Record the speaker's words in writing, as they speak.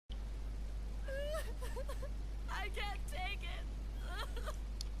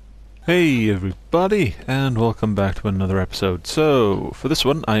Hey everybody, and welcome back to another episode. So, for this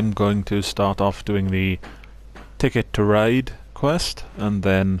one I'm going to start off doing the Ticket to Ride quest, and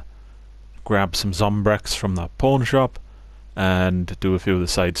then grab some Zombrex from that pawn shop, and do a few of the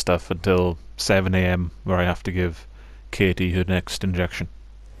side stuff until 7 AM, where I have to give Katie her next injection.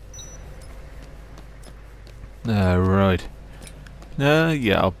 Right.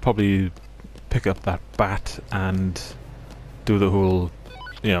 Yeah, I'll probably pick up that bat and do the whole,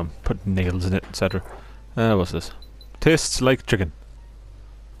 put nails in it, etc. What's this? Tastes like chicken.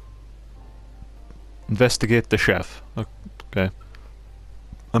 Investigate the chef. Okay.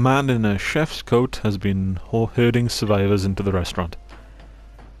 A man in a chef's coat has been herding survivors into the restaurant.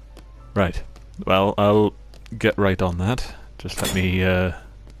 Right. Well, I'll get right on that. Just let me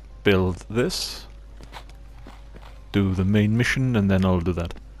build this. Do the main mission, and then I'll do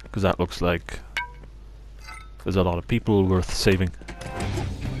that. Because that looks like there's a lot of people worth saving.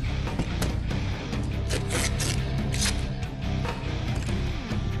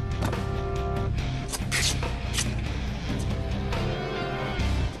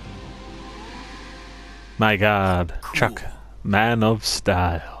 My god, Chuck, man of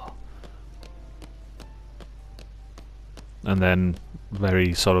style. And then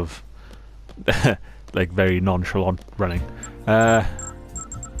very sort of like very nonchalant running. Where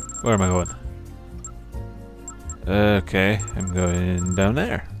am I going? Okay, I'm going down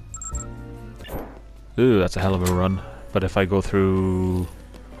there. Ooh, that's a hell of a run. But if I go through...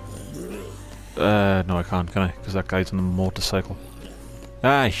 no I can't, can I? Because that guy's on a motorcycle.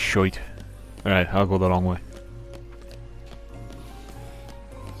 Ah, shite. Alright, I'll go the long way.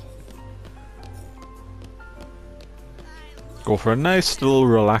 Go for a nice little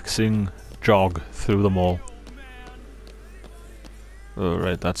relaxing jog through the mall. Oh,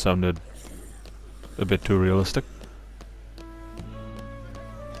 right, that sounded a bit too realistic.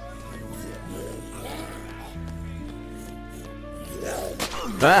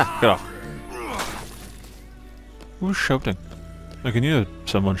 Ah! Get off! Who's shouting? I can hear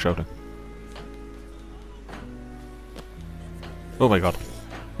someone shouting. Oh my god.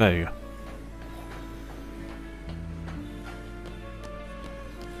 There you go.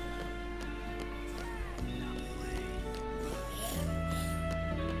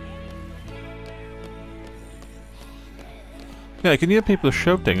 Yeah, I can hear people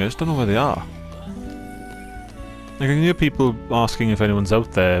shouting, I just don't know where they are. I can hear people asking if anyone's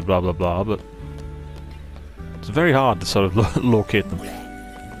out there, blah blah blah, but it's very hard to sort of locate them.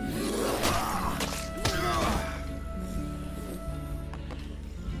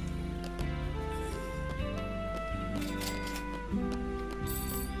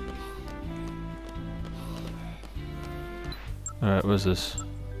 Alright, where's this?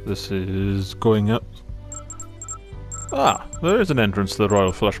 This is going up. Ah, there is an entrance to the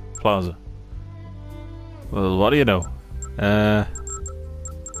Royal Flush Plaza. Well, what do you know? Yeah,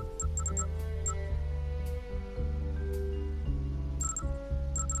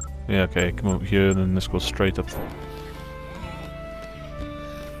 okay, come over here and then this goes straight up.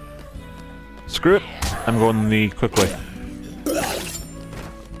 Screw it! I'm going the quick way.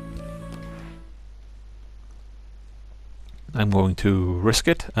 I'm going to risk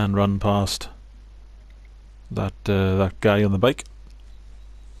it and run past that that guy on the bike.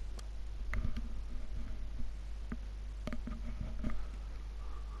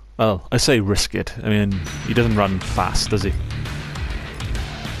 Well, I say risk it. I mean, he doesn't run fast, does he?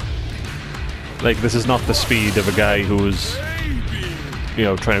 Like, this is not the speed of a guy who's,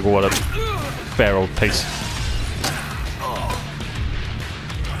 trying to go at a fair old pace.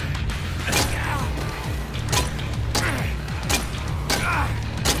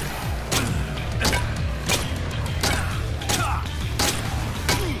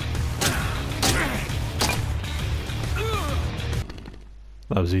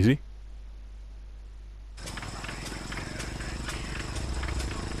 That was easy.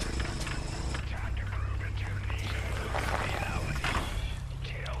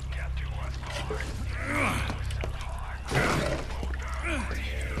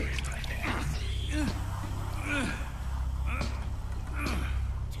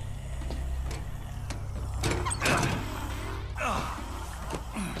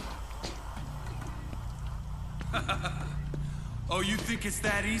 Oh, you think it's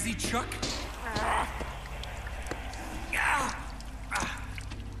that easy, Chuck?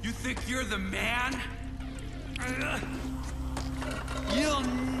 You think you're the man? You'll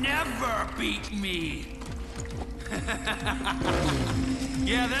never beat me!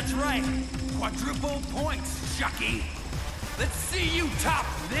 Yeah, that's right. Quadruple points, Chucky. Let's see you top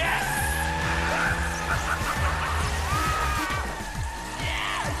this!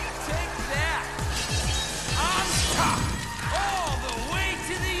 Yeah, you take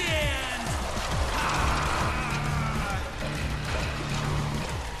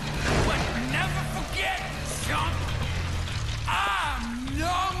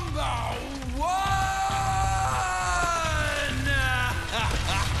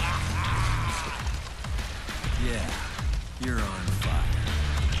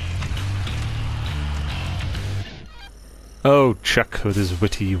Oh, Chuck with his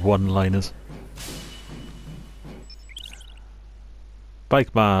witty one-liners.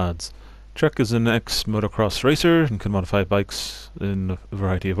 Bike mods. Chuck is an ex-motocross racer and can modify bikes in a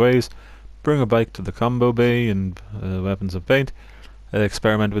variety of ways. Bring a bike to the combo bay and weapons of paint.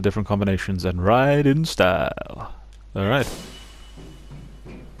 Experiment with different combinations and ride in style. Alright.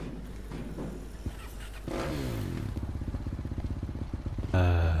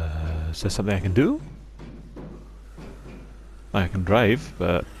 Is there something I can do? I can drive,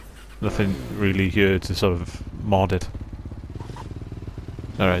 but nothing really here to sort of mod it.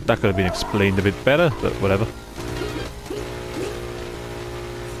 Alright, that could have been explained a bit better, but whatever.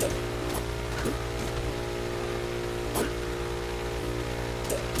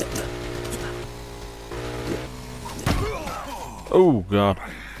 Oh god.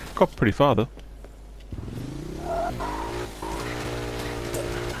 Got pretty far though.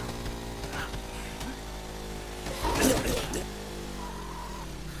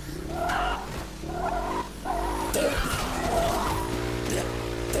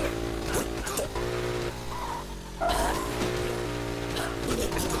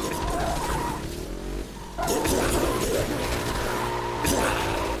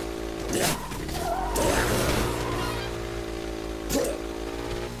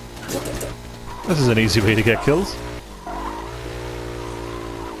 This is an easy way to get kills.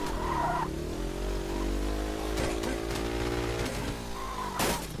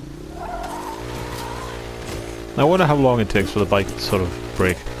 I wonder how long it takes for the bike to sort of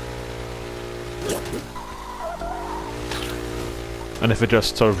break. And if it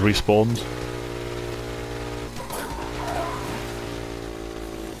just sort of respawns.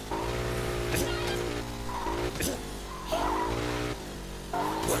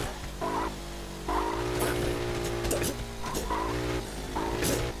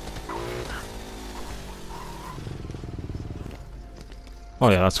 Oh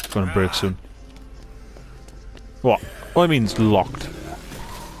yeah, that's going to break soon. What? What I mean it's locked.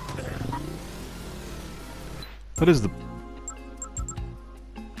 What is the...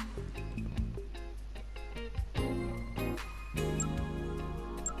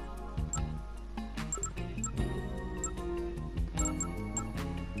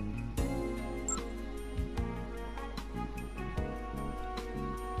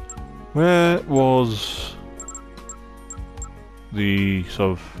 Where was the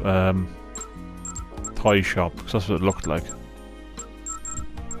sort of toy shop? Because that's what it looked like.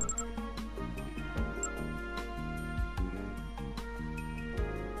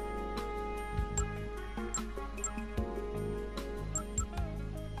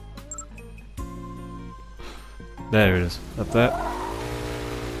 There it is, up there.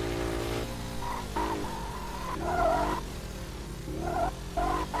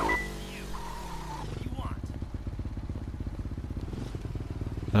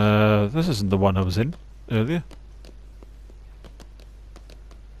 This isn't the one I was in earlier.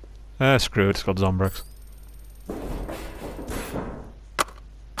 Ah, screw it, it's got Zombrix.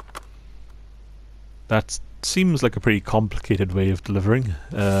 That seems like a pretty complicated way of delivering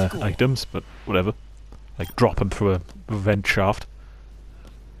items, but whatever. Like drop them through a vent shaft.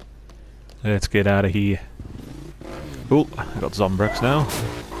 Let's get out of here. Cool, I got Zombrix now.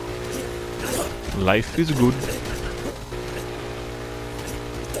 Life is good.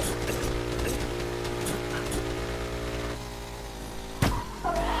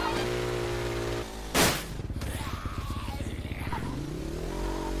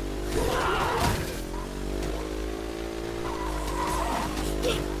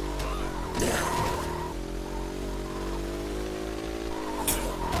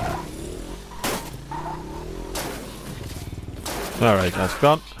 Alright, that's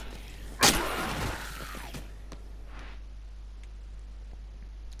gone.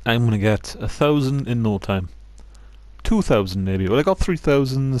 I'm gonna get 1,000 in no time. 2,000 maybe. Well, I got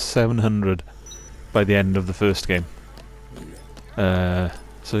 3,700 by the end of the first game. So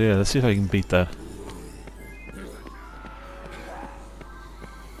yeah, let's see if I can beat that.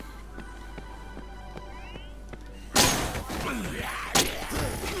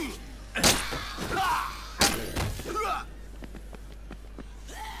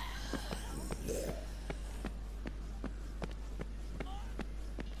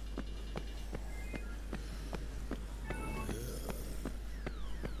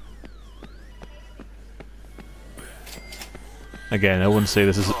 Again, I wouldn't say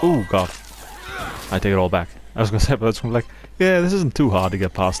this is... Oh god. I take it all back. I was going to say, but it's like, yeah, this isn't too hard to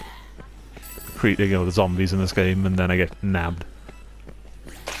get past, the zombies in this game, and then I get nabbed.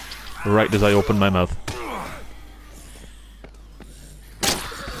 Right as I open my mouth.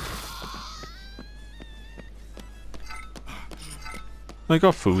 I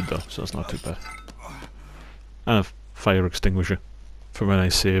got food though, so it's not too bad. And a fire extinguisher from when I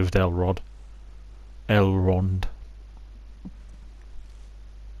saved Elrond.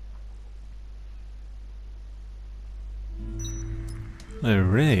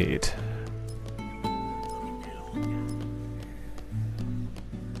 Alright.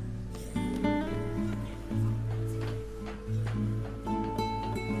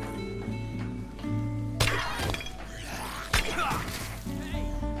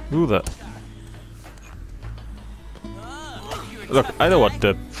 Ooh, that. Look, I don't want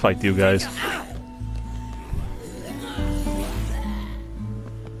to fight you guys.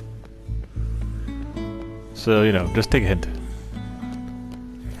 So, you know, just take a hint.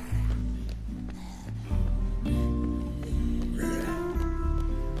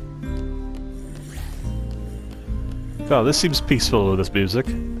 Oh, this seems peaceful with this music.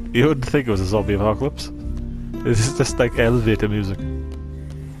 You wouldn't think it was a zombie apocalypse. This is just like elevator music.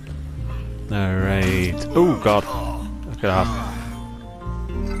 Alright. Oh god. Look at that.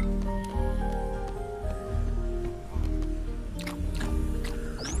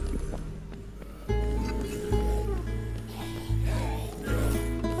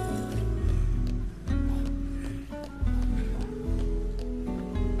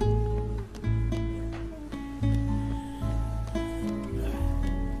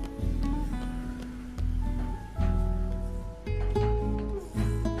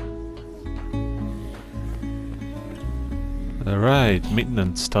 Alright,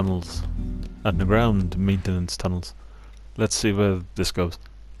 maintenance tunnels. Underground maintenance tunnels. Let's see where this goes.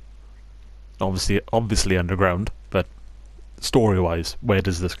 Obviously underground, but story-wise, where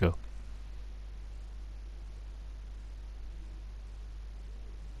does this go?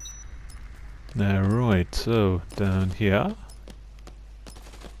 Alright, so down here.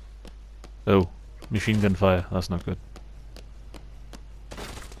 Oh, machine gun fire, that's not good.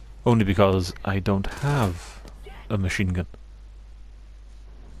 Only because I don't have a machine gun.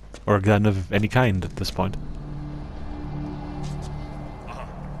 Or a gun of any kind at this point.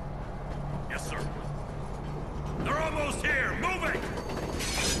 Yes, sir. They're almost here. Moving.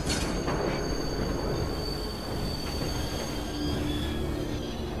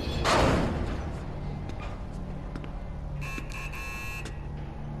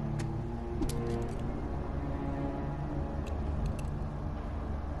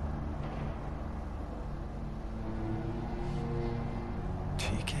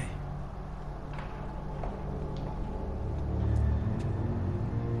 TK.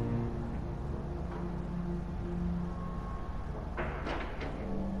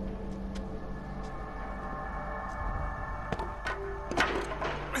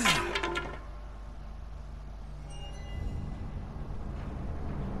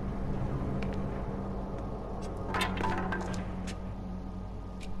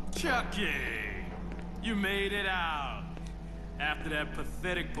 Chucky, you made it out. After that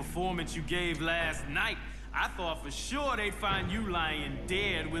pathetic performance you gave last night, I thought for sure they'd find you lying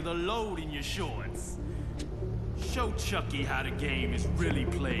dead with a load in your shorts. Show Chucky how the game is really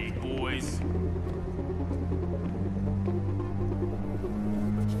played, boys.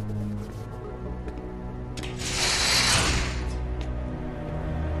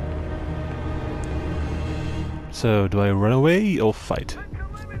 So, do I run away or fight?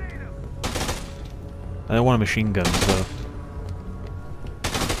 I don't want a machine gun, so...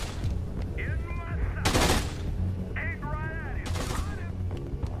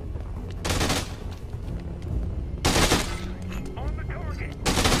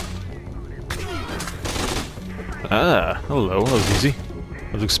 Ah, hello, that was easy.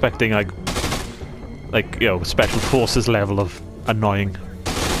 I was expecting, like, you know, special forces level of annoying.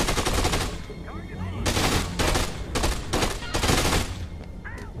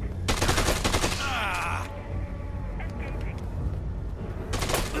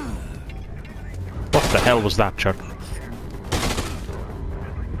 What the hell was that, Chuck?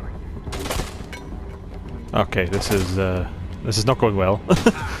 Okay, this is not going well.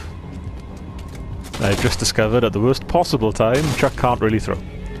 I've just discovered at the worst possible time, Chuck can't really throw.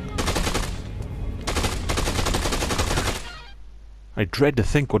 I dread to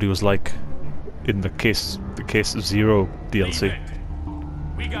think what he was like in the Case Zero DLC.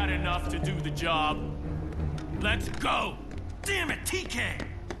 We got enough to do the job. Let's go! Damn it, TK!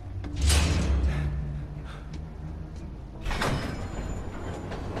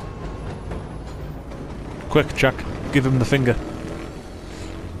 Quick, Chuck, give him the finger.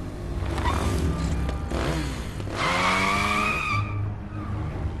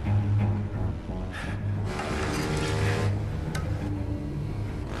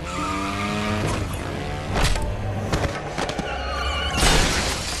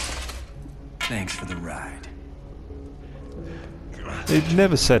 Thanks for the ride. They've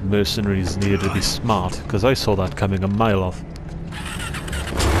never said mercenaries needed to be smart, because I saw that coming a mile off.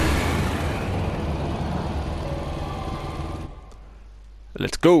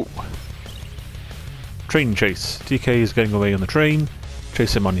 Let's go! Train chase. TK is getting away on the train.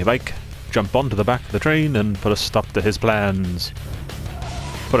 Chase him on your bike. Jump onto the back of the train and put a stop to his plans.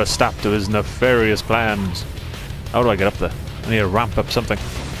 Put a stop to his nefarious plans. How do I get up there? I need to ramp up something.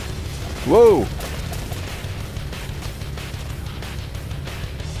 Whoa!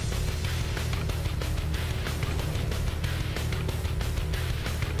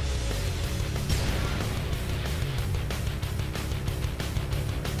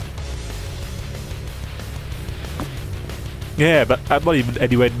 Yeah, but I'm not even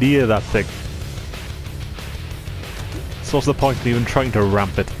anywhere near that thing. So what's the point of even trying to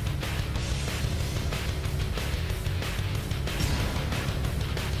ramp it?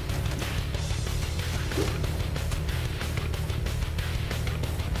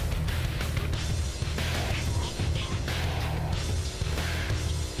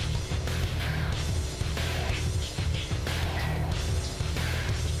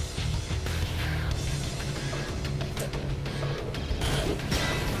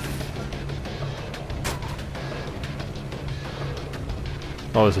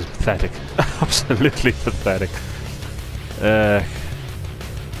 Oh, this is pathetic. Absolutely pathetic.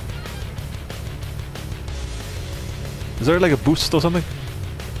 Is there like a boost or something?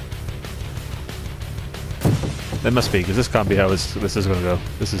 There must be, because this can't be how this is going to go.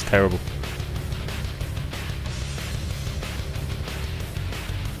 This is terrible.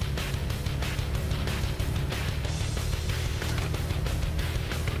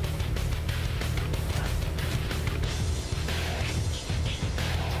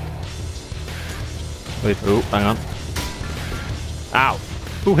 Wait, oh, hang on. Ow!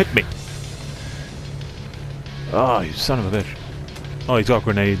 Who hit me? Oh, you son of a bitch. Oh, he's got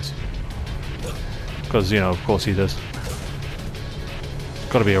grenades. Because, you know, of course he does.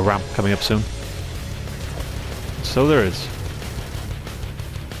 Gotta be a ramp coming up soon. So there is.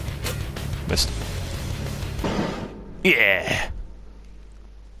 Missed. Yeah!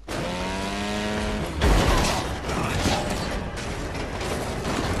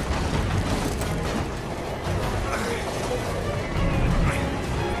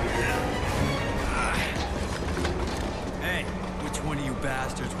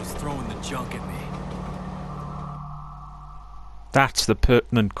 That's the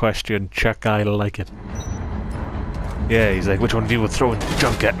pertinent question, Chuck. I like it. Yeah, he's like, which one of you were throwing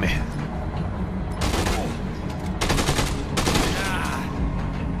junk at me?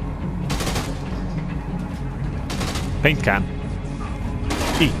 Paint can.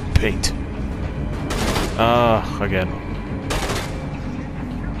 Eat paint. Ah, again.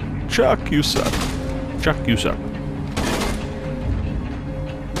 Chuck, you suck. Chuck, you suck.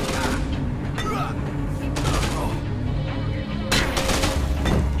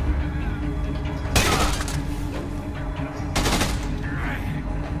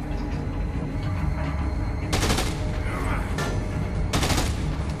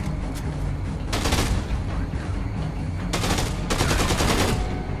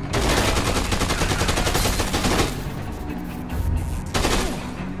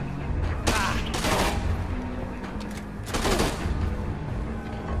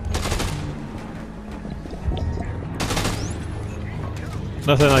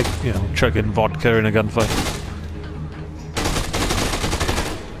 Nothing like, you know, chugging vodka in a gunfight.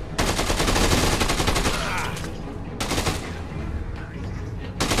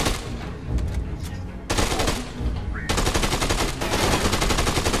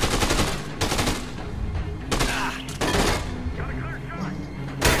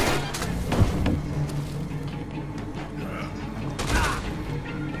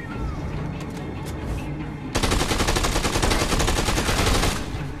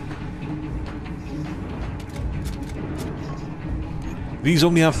 These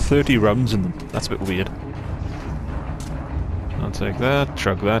only have 30 rounds in them. That's a bit weird. I'll take that,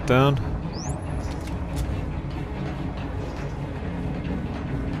 chug that down.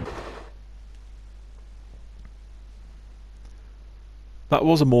 That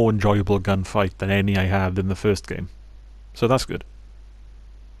was a more enjoyable gunfight than any I had in the first game. So that's good.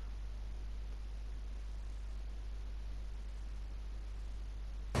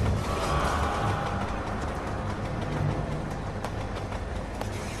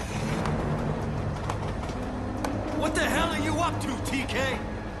 What the hell are you up to, TK?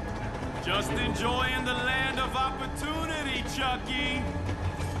 Just enjoying the land of opportunity, Chucky.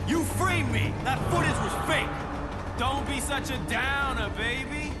 You framed me! That footage was fake! Don't be such a downer,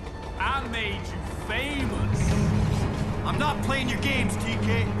 baby. I made you famous. I'm not playing your games,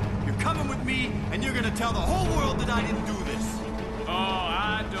 TK. You're coming with me, and you're gonna tell the whole world that I didn't do this. Oh,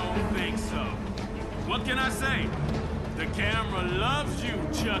 I don't think so. What can I say? The camera loves you,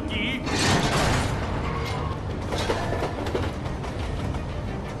 Chucky.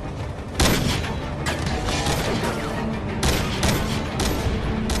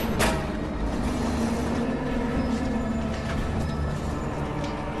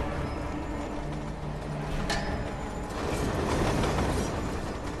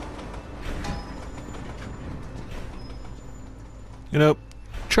 You know,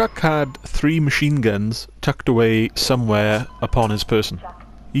 Chuck had 3 machine guns tucked away somewhere upon his person.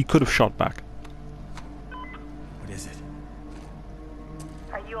 He could have shot back. What is it?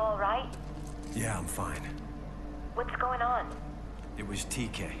 Are you all right? Yeah, I'm fine. What's going on? It was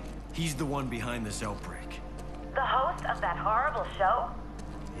TK. He's the one behind this outbreak. The host of that horrible show?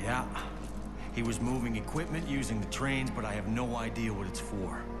 Yeah. He was moving equipment using the trains, but I have no idea what it's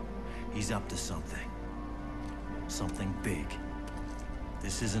for. He's up to something. Something big.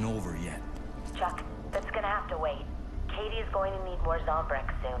 This isn't over yet. Chuck, that's gonna have to wait. Katie is going to need more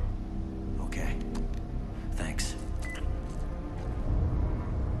Zombrex soon. Okay. Thanks.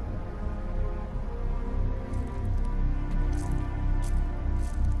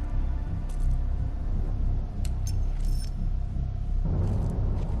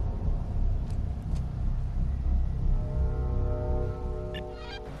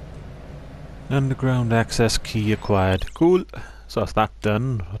 Underground access key acquired. Cool. So that's that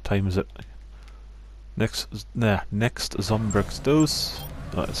done. What time is it? Next Zombrex dose.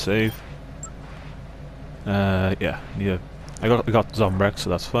 Let's save. Yeah. I got Zombrex, so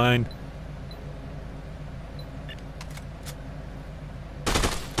that's fine.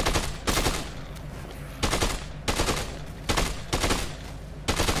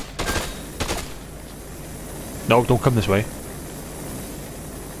 No, don't come this way.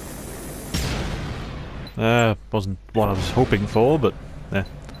 Wasn't what I was hoping for, but yeah,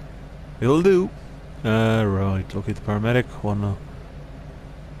 it'll do. Right, locate the paramedic. One.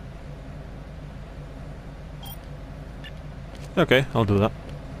 Okay, I'll do that.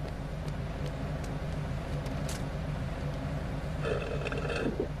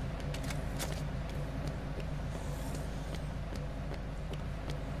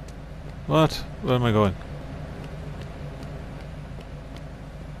 What? Where am I going?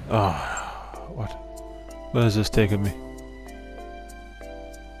 Ah, what? Where is this taking me?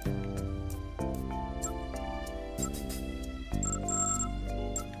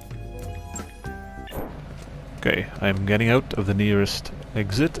 Okay, I'm getting out of the nearest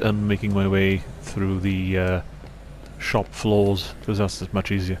exit and making my way through the shop floors, because that's just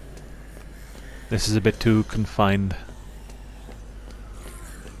much easier. This is a bit too confined.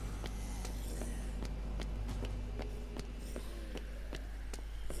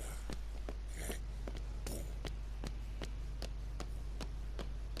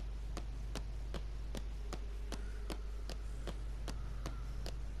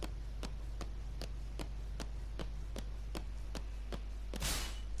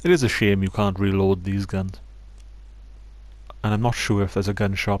 It is a shame you can't reload these guns. And I'm not sure if there's a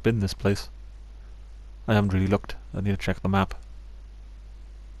gun shop in this place. I haven't really looked. I need to check the map.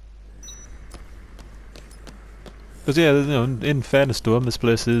 Because yeah, you know, in fairness to them, this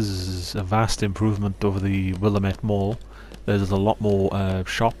place is a vast improvement over the Willamette Mall. There's a lot more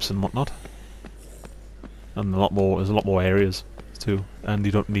shops and whatnot. And there's a lot more areas too. And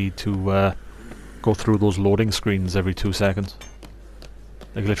you don't need to go through those loading screens every 2 seconds.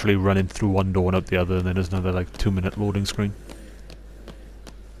 Like literally running through one door and out the other, and then there's another like 2-minute loading screen.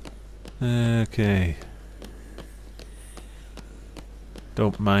 Okay.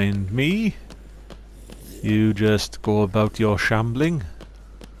 Don't mind me. You just go about your shambling.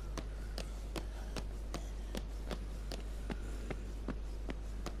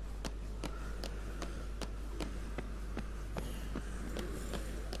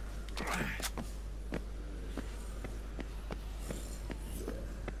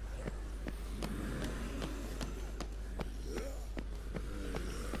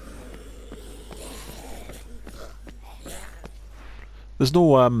 There's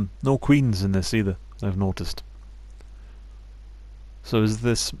no queens in this either, I've noticed. So is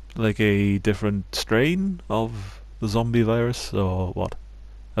this like a different strain of the zombie virus, or what?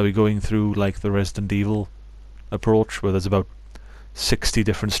 Are we going through like the Resident Evil approach, where there's about 60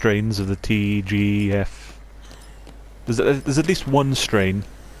 different strains of the T, G, F? There's at least one strain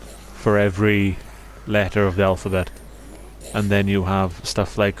for every letter of the alphabet. And then you have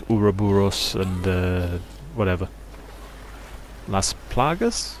stuff like Ouroboros and whatever. Las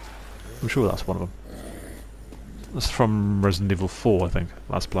Plagas? I'm sure that's one of them. That's from Resident Evil 4, I think.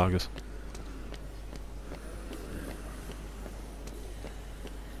 Las Plagas.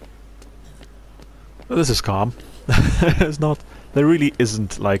 Well, this is calm. It's not. There really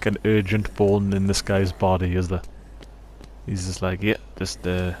isn't like an urgent bone in this guy's body, is there? He's just like, yeah, just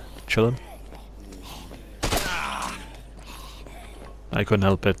chilling. I couldn't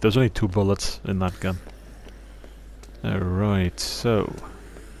help it. There's only 2 bullets in that gun. Alright, so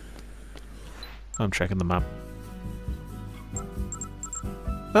I'm checking the map.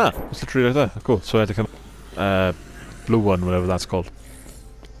 Ah, it's the tree right there. Cool. So I had to come. Blue one, whatever that's called.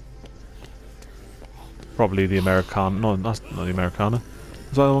 Probably the Americana. No, that's not the Americana.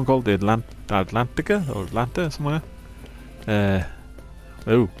 What's the other one called? The Atlantica or Atlanta somewhere.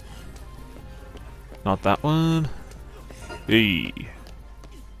 Oh, not that one. Hey.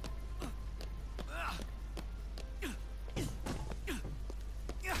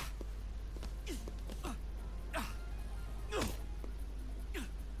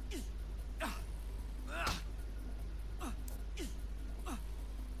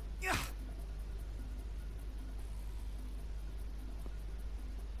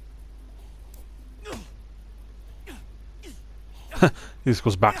 He just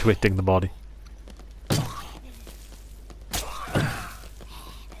goes back to hitting the body.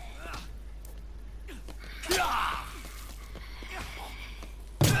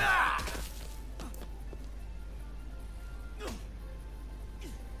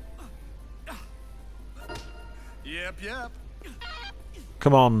 Yep.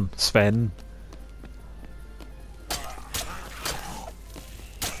 Come on, Sven.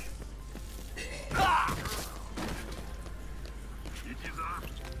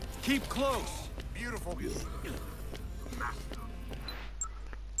 Keep close. Beautiful.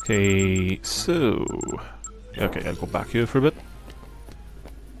 Okay, so... Okay, I'll go back here for a bit.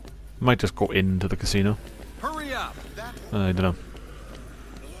 Might just go into the casino. Hurry up. I don't know.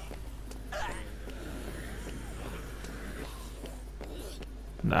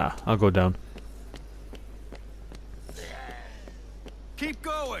 Nah, I'll go down. Keep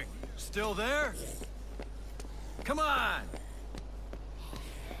going. Still there? Come on.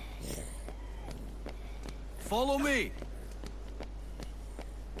 Follow me.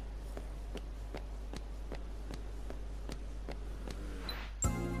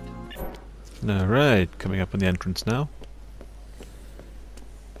 Alright, coming up on the entrance now.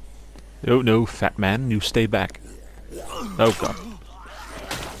 Oh no, fat man, you stay back. Oh god.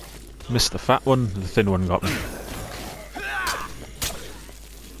 Missed the fat one, the thin one got me.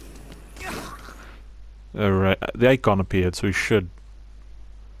 Alright, the icon appeared, so he should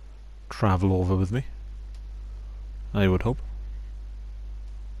travel over with me. I would hope.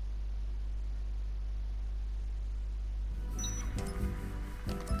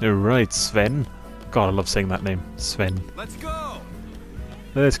 Alright, Sven. God, I love saying that name. Sven. Let's go.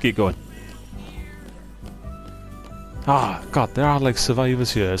 Let's keep going. Ah, God, there are like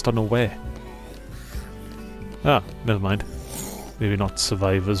survivors here. I just don't know where. Ah, never mind. Maybe not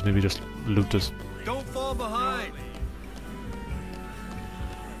survivors, maybe just looters. Don't fall behind.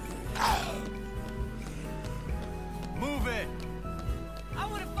 Move it. I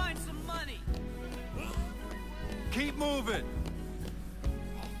want to find some money. Keep moving.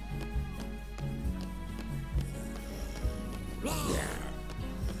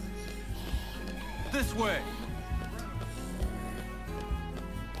 This way.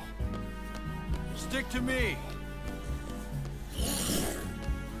 Stick to me.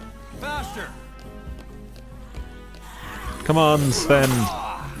 Faster. Come on, Sven.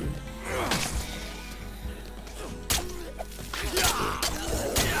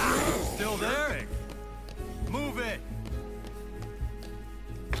 Still there? Move it.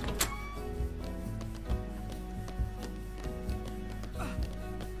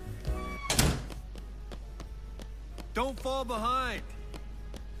 Don't fall behind.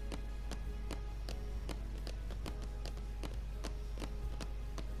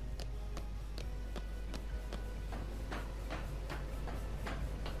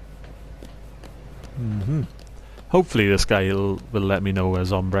 Hopefully this guy will let me know where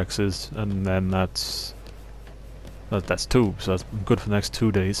Zombrex is, and then that's 2, so that's good for the next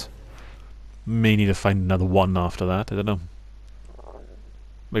 2 days. May need to find another one after that, I don't know.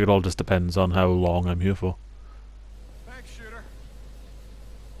 Like, it all just depends on how long I'm here for. Thanks, shooter.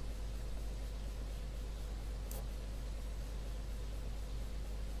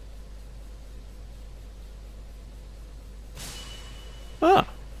 Ah!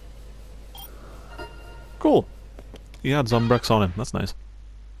 Cool. He had Zombrex on him, that's nice.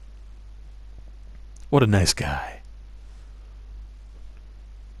 What a nice guy.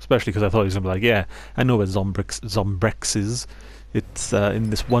 especially because I thought he was going to be like, yeah, I know where Zombrex is. It's in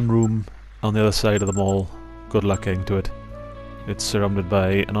this one room on the other side of the mall. Good luck getting to it. It's surrounded by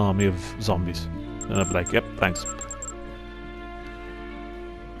an army of zombies. And I'd be like, yep, thanks.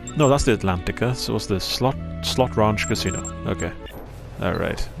 No, that's the Atlantica, so what's this? Slot Ranch Casino. Okay.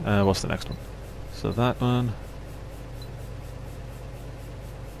 Alright, what's the next one? So that one...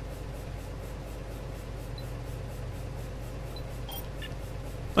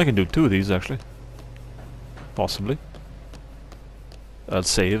 I can do 2 of these, actually. Possibly. I'll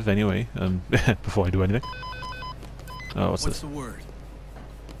save, anyway, before I do anything. Oh, what's this? The word?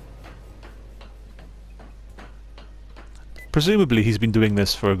 Presumably he's been doing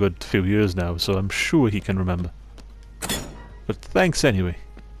this for a good few years now, so I'm sure he can remember. But thanks anyway.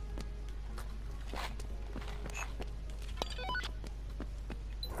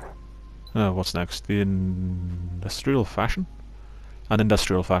 Oh, what's next? The industrial fashion? An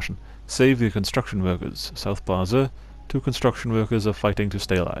industrial fashion. Save the construction workers. South Plaza. 2 construction workers are fighting to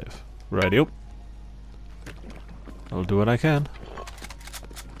stay alive. Rightio. I'll do what I can.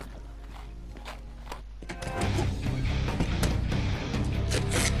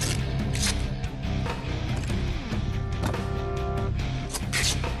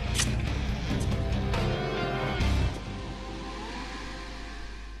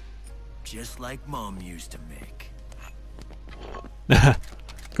 Just like Mom used to make.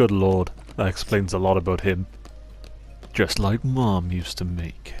 Good lord, that explains a lot about him. Just like Mom used to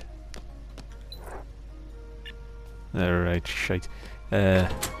make. Alright, shite. Yeah,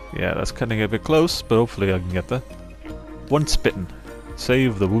 that's cutting a bit close, but hopefully I can get there. Once bitten.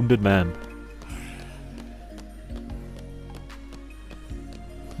 Save the wounded man.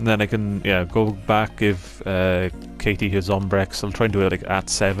 And then I can, yeah, go back, give Katie his Zombrex. I'll try and do it like at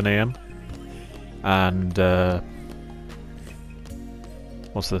 7 AM. And,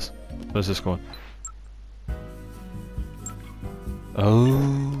 what's this? Where's this going?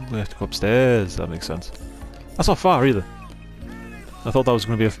 Oh, we have to go upstairs. That makes sense. That's not far either. I thought that was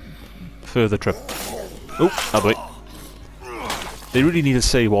going to be a further trip. Oh, wait. They really need to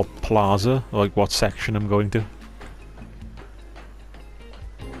say what plaza, or like what section I'm going to.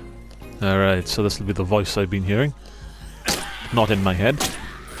 Alright, so this will be the voice I've been hearing. Not in my head,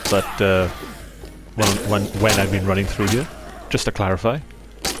 but when I've been running through here. Just to clarify.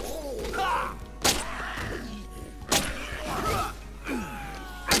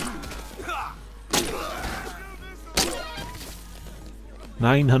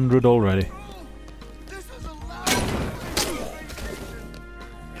 $900 already.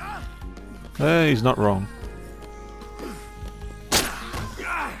 He's not wrong.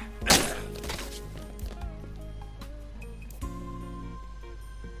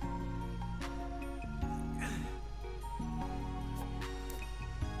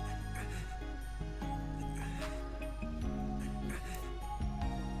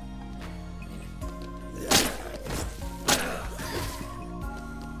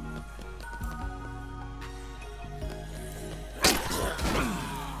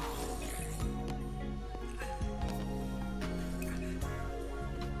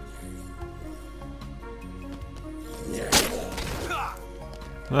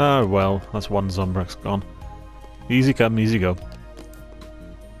 Ah, well, that's one Zombrex gone. Easy come, easy go.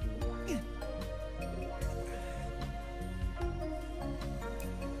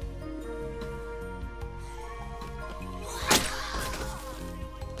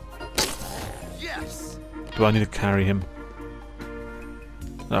 Yes. Do I need to carry him?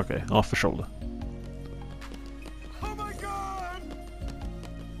 Okay, off the shoulder. Oh my God!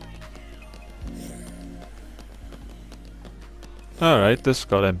 Alright, this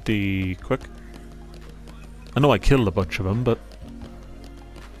got empty quick. I know I killed a bunch of them, but...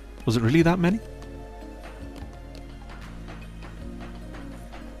 was it really that many?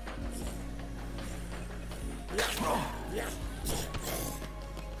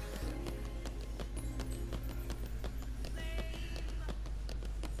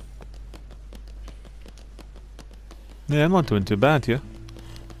 Yeah, I'm not doing too bad here.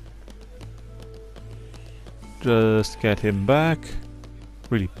 Just get him back.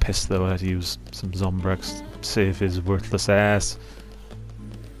 Really pissed though I had to use some Zombrex to save his worthless ass.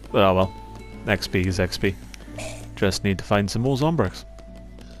 Oh well, XP is XP. Just need to find some more Zombrex.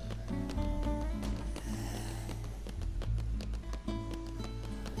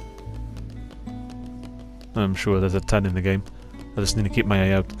 I'm sure there's a ton in the game. I just need to keep my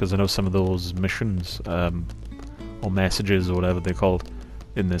eye out because I know some of those missions, or messages or whatever they're called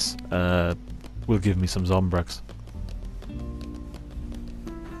in this, will give me some Zombrex.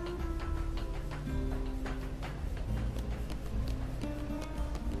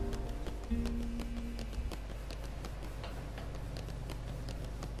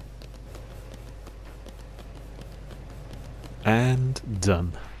 And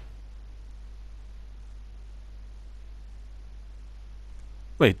done.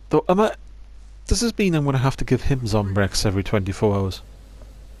 Wait, though, does this mean I'm going to have to give him Zombrex every 24 hours?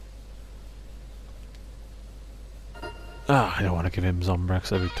 Ah, I don't want to give him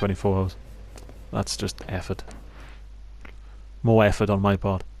Zombrex every 24 hours. That's just effort. More effort on my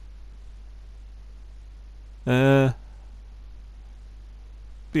part. Yeah,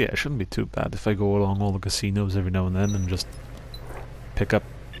 it shouldn't be too bad if I go along all the casinos every now and then and just pick up...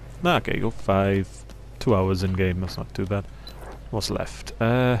 okay, go 2 hours in game, that's not too bad. What's left?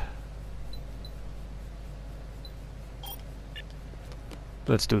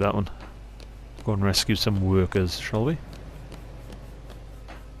 Let's do that one. Go and rescue some workers, shall we?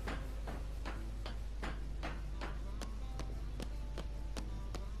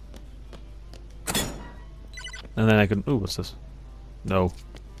 And then I can... ooh, what's this? No.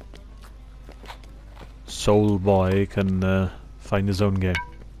 Soul Boy can find his own game.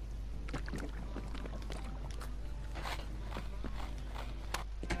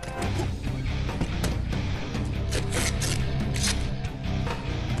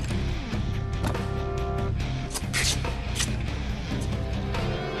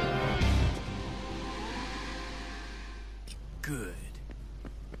 Good.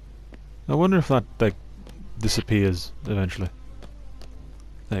 I wonder if that, like, disappears eventually.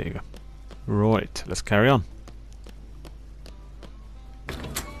 There you go. Right, let's carry on.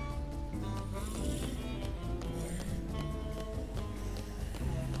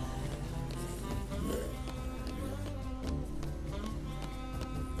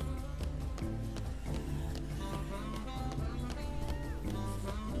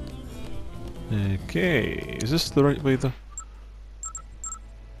 Okay, is this the right way though?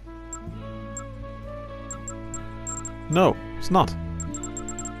 No, it's not.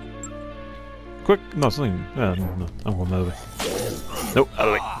 Quick, no, something. No, I'm going the other way. Nope,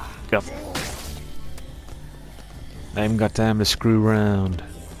 other way. Go. I haven't got time to screw around.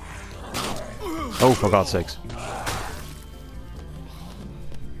 Oh, for God's sakes.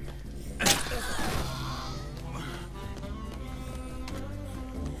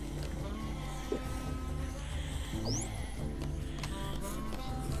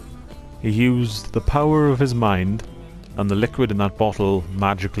 He used the power of his mind, and the liquid in that bottle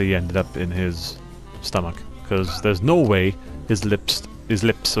magically ended up in his stomach. Because there's no way his lips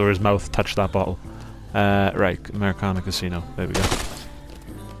or his mouth touched that bottle. Right, Americana Casino. There we go.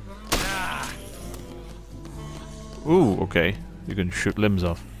 Ooh, okay. You can shoot limbs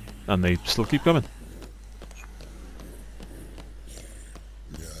off. And they still keep coming.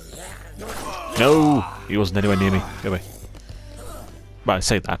 No! He wasn't anywhere near me. Go away. But I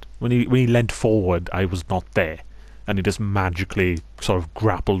say that. When he leant forward, I was not there. And he just magically sort of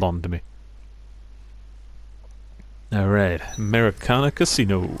grappled onto me. Alright, Americana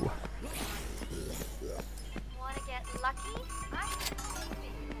Casino. Wanna get lucky?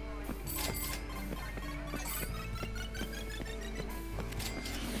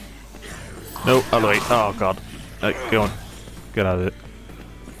 No, other way. Oh god. Go on. Get out of it.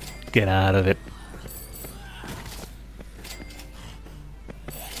 Get out of it.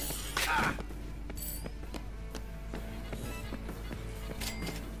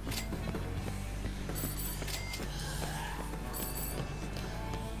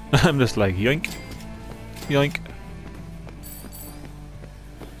 I'm just like, yoink. Yoink.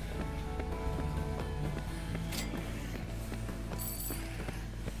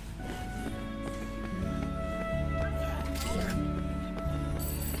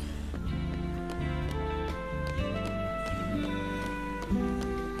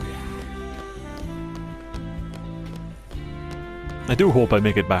 I do hope I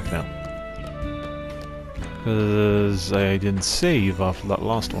make it back now. Because I didn't save after that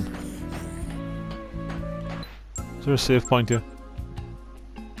last one. Is there a save point here?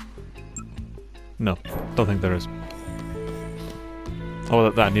 No, don't think there is. Oh,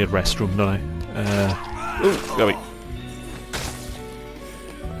 that near restroom, don't I? Ooh, go away.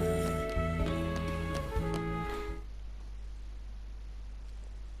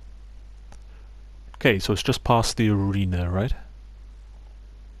 Okay, so it's just past the arena, right?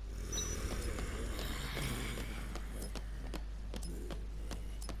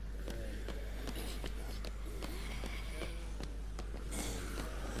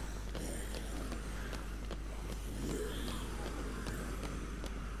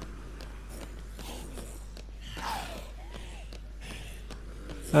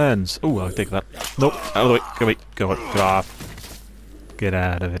 And oh, I'll take that. Nope, out of the way. Go away. Go off. Get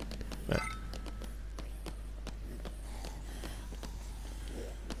out of it. Right.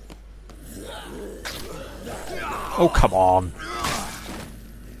 Oh, come on!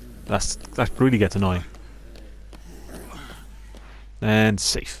 That really gets annoying. And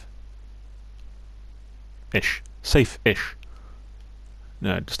safe. Ish. Safe-ish.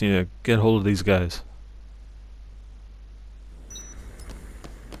 No, I just need to get hold of these guys.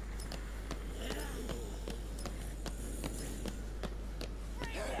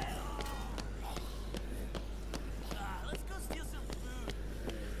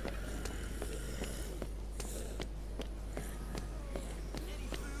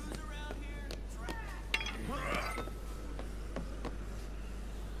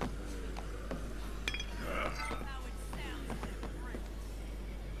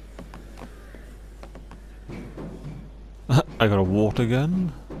 I got a water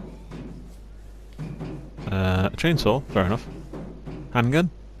gun. A chainsaw, fair enough. Handgun?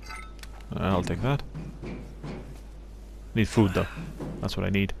 I'll take that. Need food though. That's what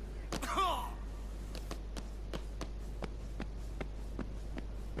I need.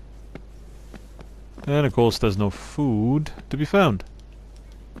 And of course there's no food to be found.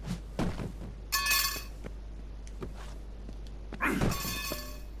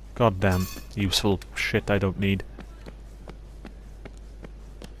 Goddamn useful shit I don't need.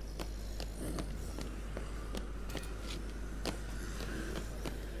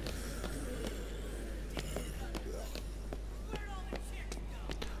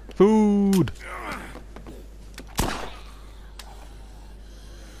 Food!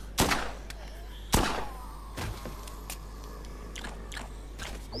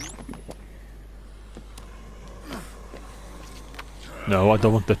 No, I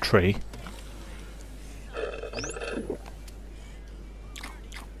don't want the tree.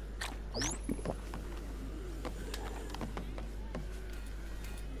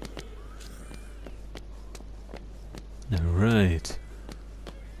 Alright.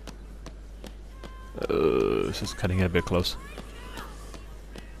 This is cutting it a bit close.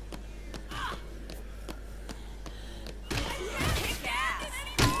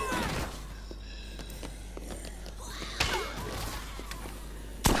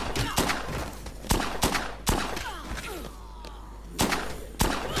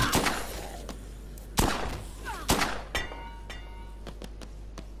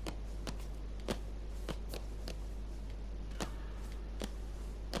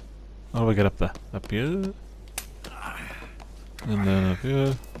 How do I get up there? Up here? And then up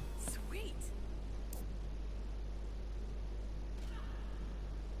here. Sweet.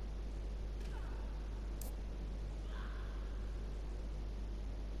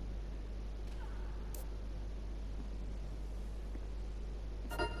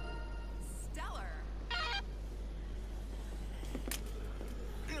 Stellar.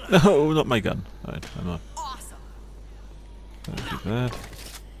 Oh, not my gun. Alright, I'm not. Awesome. Keep that.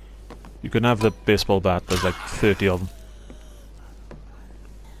 You can have the baseball bat, there's like 30 of them.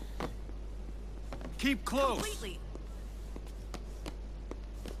 Keep close. Completely.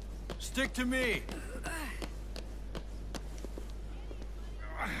 Stick to me.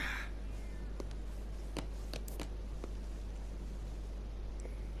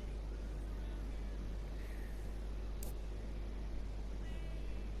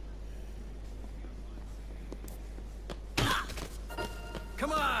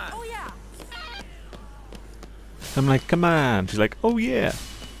 Come on. Oh yeah. I'm like, come on! She's like, oh yeah!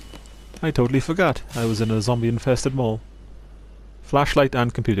 I totally forgot. I was in a zombie-infested mall. Flashlight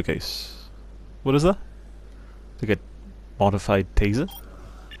and computer case. What is that? To get modified taser?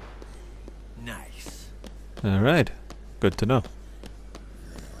 Nice. Alright. Good to know.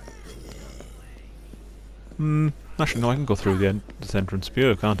 Actually no, I can go through this entrance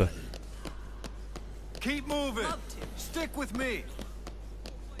pure, can't I? Keep moving. Stick with me.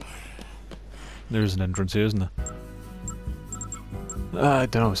 There's an entrance here, isn't there? I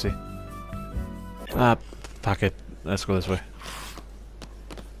don't know, see. Fuck it. Let's go this way.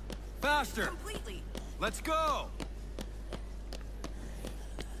 Faster. Completely. Let's go.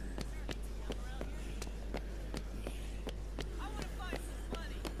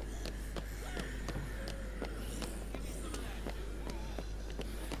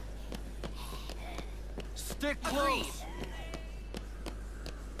 Stick close.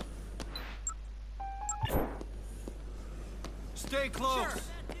 Stay close. Sure.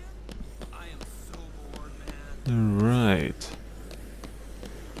 I am so bored, man. Right.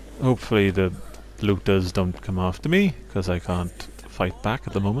 Hopefully the looters don't come after me, because I can't fight back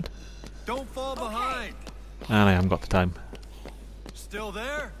at the moment. Don't fall behind. And I haven't got the time. Still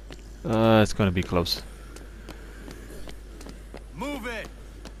there? It's going to be close. Move it.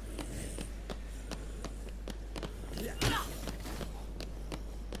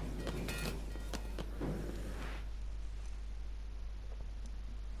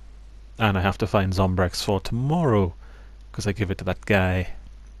 And I have to find Zombrex for tomorrow, because I give it to that guy.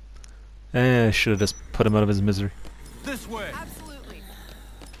 I should have just put him out of his misery. This way. Absolutely.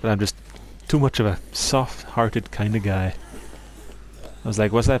 But I'm just too much of a soft-hearted kind of guy. I was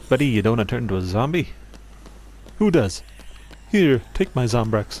like, what's that, buddy? You don't want to turn into a zombie? Who does? Here, take my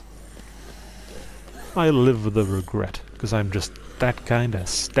Zombrex. I live with the regret, because I'm just that kind of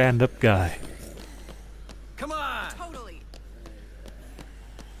stand-up guy. Come on. Totally.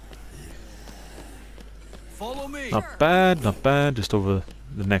 Follow me. Not bad, not bad. Just over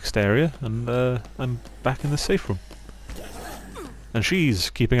the next area, and I'm back in the safe room. And she's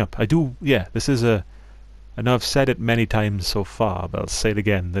keeping up. Yeah, this is I know I've said it many times so far, but I'll say it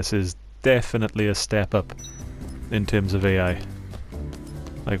again. This is definitely a step up in terms of AI.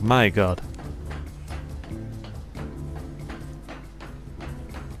 Like, my god.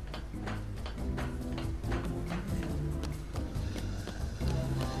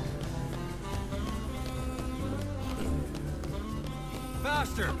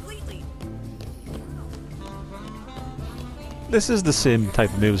 Faster. Completely. This is the same type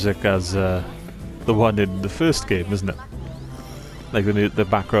of music as the one in the first game, isn't it? Like the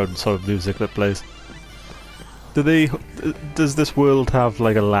background sort of music that plays. Does this world have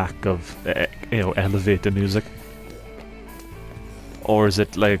like a lack of elevator music, or is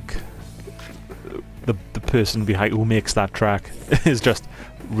it like the person behind who makes that track is just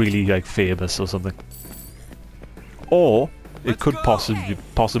really like famous or something? Or it could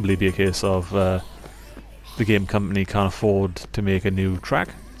possibly be a case of the game company can't afford to make a new track,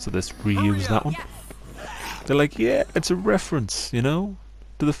 so let's reuse that one. They're like, yeah, it's a reference, you know,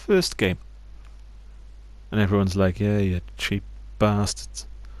 to the first game. And everyone's like, yeah, you cheap bastards.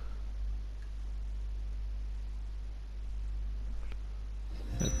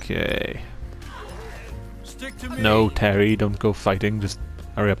 Okay. Stick to me. No, Terry, don't go fighting, just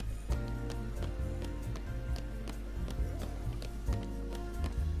hurry up.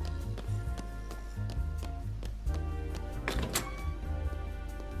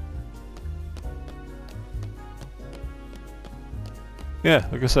 Yeah,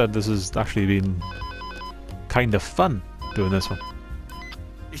 like I said, this has actually been kind of fun doing this one.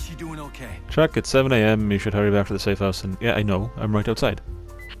 Is she doing okay? Chuck, it's 7 AM, you should hurry back to the safe house, and yeah, I know, I'm right outside.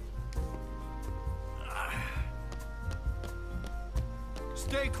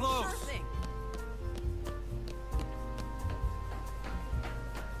 Stay close. Sure thing.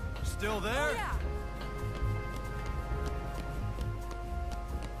 Still there? Oh, yeah.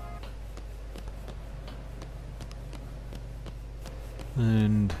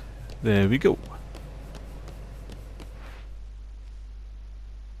 And there we go.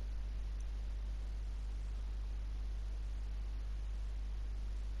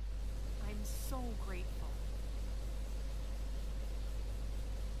 I'm so grateful.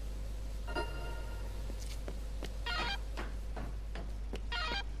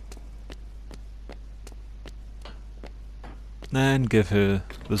 And give her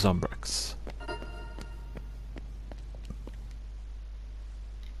the Zombrex.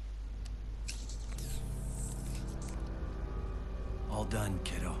 All done,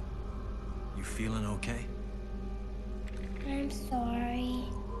 kiddo. You feeling okay? I'm sorry.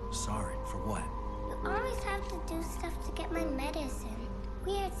 Sorry, for what? You always have to do stuff to get my medicine.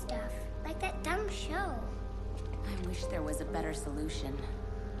 Weird stuff, like that dumb show. I wish there was a better solution.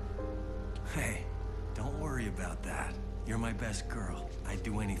 Hey, don't worry about that. You're my best girl. I'd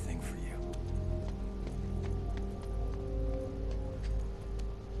do anything for you.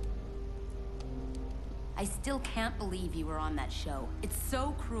 I still can't believe you were on that show. It's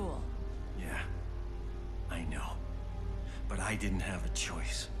so cruel. Yeah, I know. But I didn't have a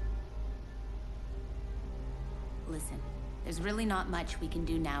choice. Listen, there's really not much we can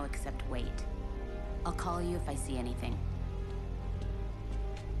do now except wait. I'll call you if I see anything.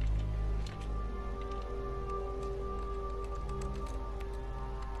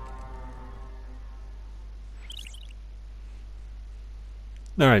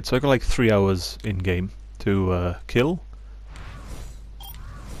 Alright, so I got like 3 hours in game to kill.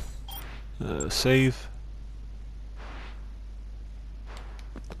 Save.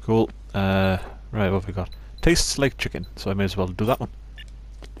 Cool. Right, what have we got? Tastes like chicken, so I may as well do that one.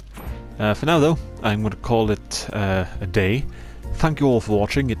 For now though, I'm going to call it a day. Thank you all for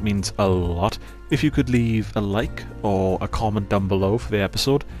watching, it means a lot. If you could leave a like or a comment down below for the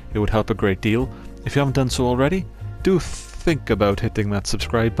episode, it would help a great deal. If you haven't done so already, do think about hitting that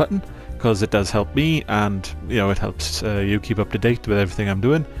subscribe button, because it does help me, and you know, it helps you keep up to date with everything I'm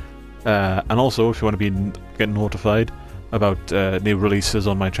doing. And also, if you want to get notified about new releases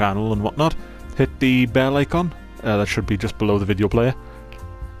on my channel and whatnot, hit the bell icon. That should be just below the video player.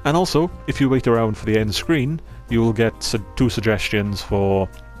 And also, if you wait around for the end screen, you will get 2 suggestions for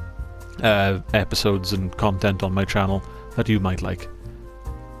episodes and content on my channel that you might like.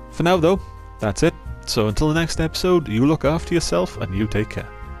 For now though, that's it. So until the next episode, you look after yourself and you take care.